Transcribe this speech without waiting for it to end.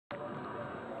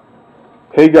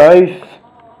Hey guys,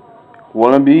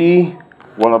 wanna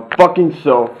fucking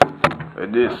self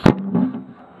like this.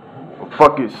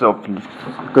 Fuck yourself,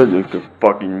 cause it's a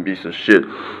fucking piece of shit.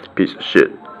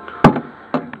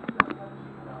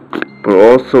 But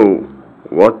also,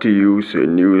 what to use a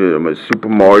new Super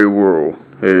Mario World.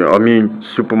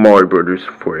 Super Mario Brothers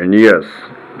for NES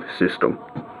system.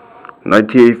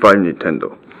 1985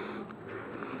 Nintendo.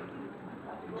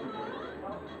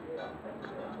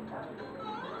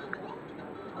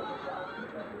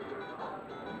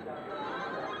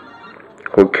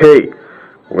 Okay,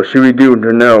 what should we do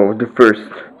now? The first.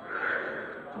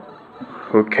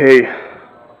 Okay,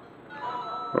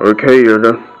 you're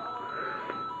done.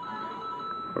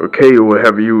 Okay, we'll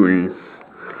have you in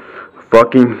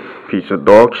fucking piece of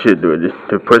dog shit, dude.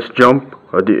 The press jump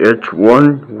at the edge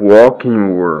one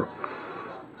walking world.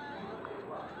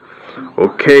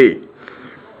 Okay.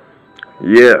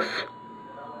 Yes.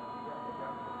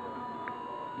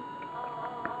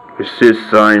 It's this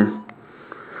time.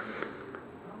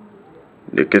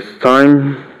 It's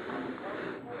time.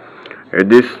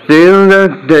 It is still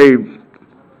that day.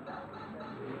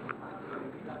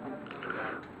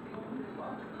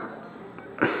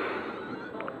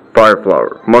 Fire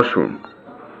flower, mushroom.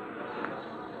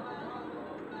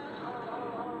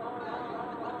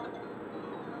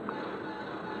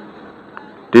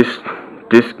 This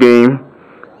game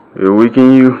will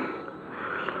weaken you.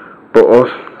 But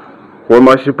also, what am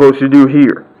I supposed to do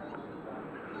here?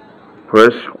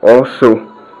 Press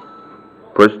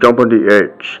jump on the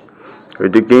edge.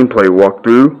 With the gameplay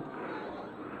walkthrough.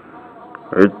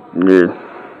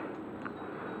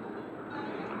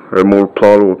 A more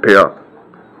plausible payoff.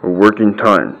 A working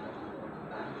time.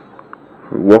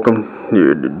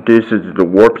 Welcome. This is the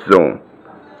warp zone.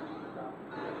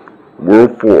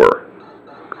 World 4.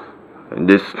 And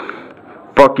this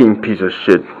fucking piece of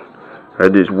shit.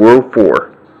 At this World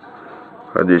 4.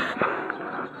 At this.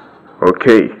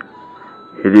 Okay.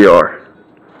 Here they are.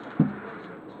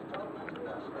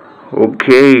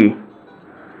 Okay.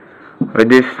 At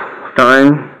this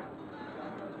time.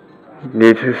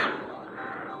 This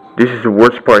is the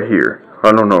worst part here.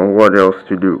 I don't know what else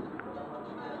to do.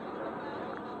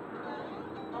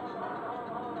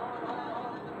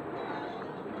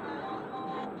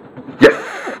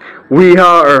 Yes! We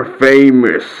are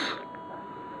famous!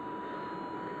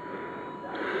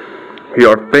 We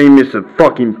are famous a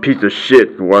fucking piece of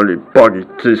shit while they buggy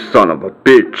this son of a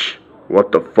bitch.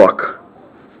 What the fuck?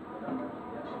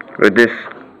 Like this.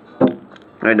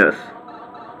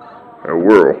 A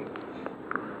world.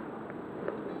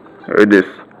 This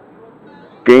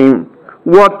game.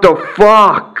 What the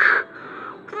fuck?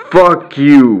 Fuck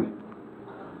you.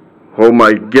 Oh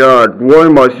my god. Why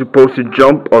am I supposed to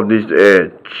jump off this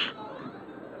edge?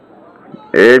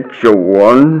 Edge of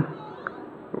one?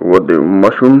 What the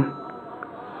mushroom?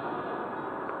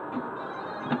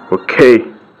 Okay.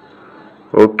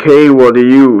 Okay, what to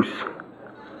use?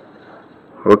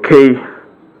 Okay.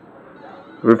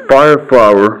 With fire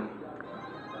flower.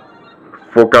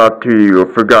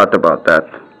 Forgot about that.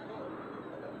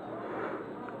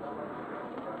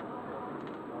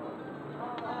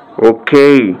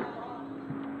 Okay.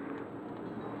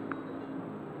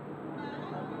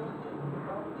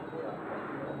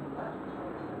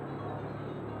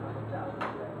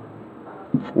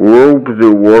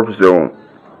 Warp zone.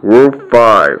 World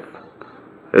 5.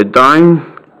 A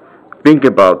dime. Think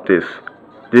about this.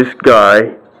 This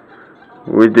guy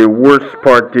with the worst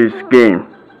part of this game.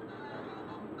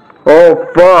 Oh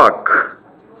fuck!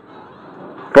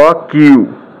 Fuck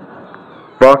you!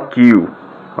 Fuck you!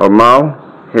 Amau?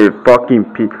 Hey fucking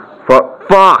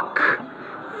fuck!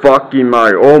 Fucking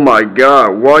my! Oh my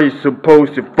god! Why are you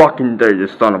supposed to fucking die, you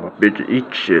son of a bitch?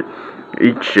 Eat shit!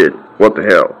 Eat shit! What the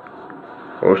hell?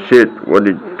 Oh shit! What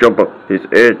did he jump up his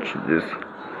edge?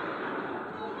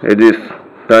 This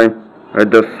time I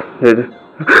just hit it.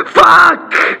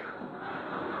 Fuck!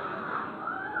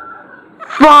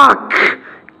 Fuck!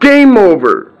 Game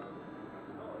over!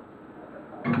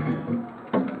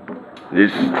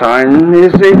 This time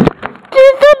is it?